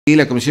Y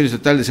la Comisión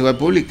Estatal de Seguridad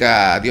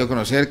Pública dio a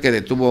conocer que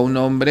detuvo a un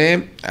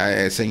hombre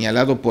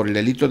señalado por el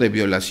delito de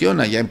violación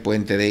allá en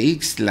Puente de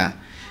Ixtla.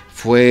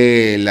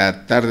 Fue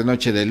la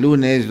tarde-noche del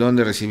lunes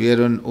donde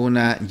recibieron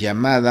una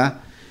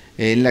llamada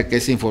en la que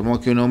se informó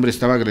que un hombre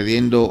estaba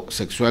agrediendo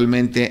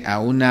sexualmente a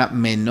una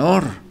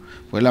menor.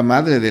 Fue la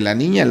madre de la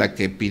niña la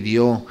que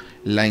pidió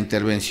la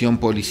intervención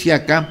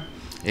policíaca.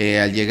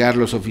 Al llegar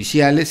los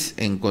oficiales,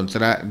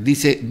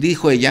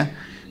 dijo ella,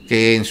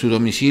 que en su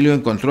domicilio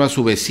encontró a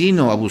su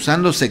vecino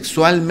abusando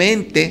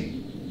sexualmente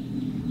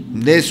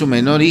de su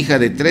menor hija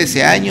de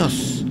 13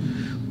 años,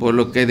 por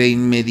lo que de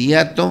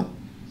inmediato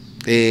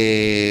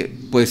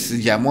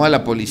pues llamó a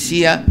la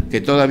policía,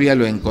 que todavía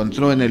lo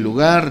encontró en el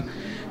lugar,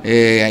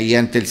 y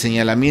ante el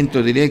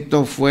señalamiento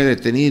directo fue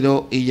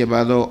detenido y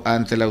llevado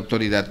ante la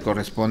autoridad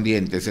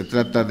correspondiente. Se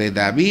trata de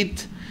David,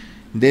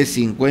 de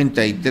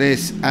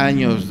 53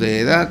 años de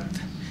edad,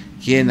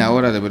 quien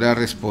ahora deberá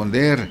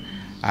responder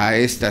a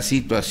esta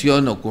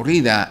situación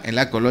ocurrida en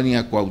la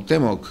colonia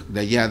Cuauhtémoc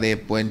de allá de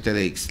Puente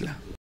de Ixtla.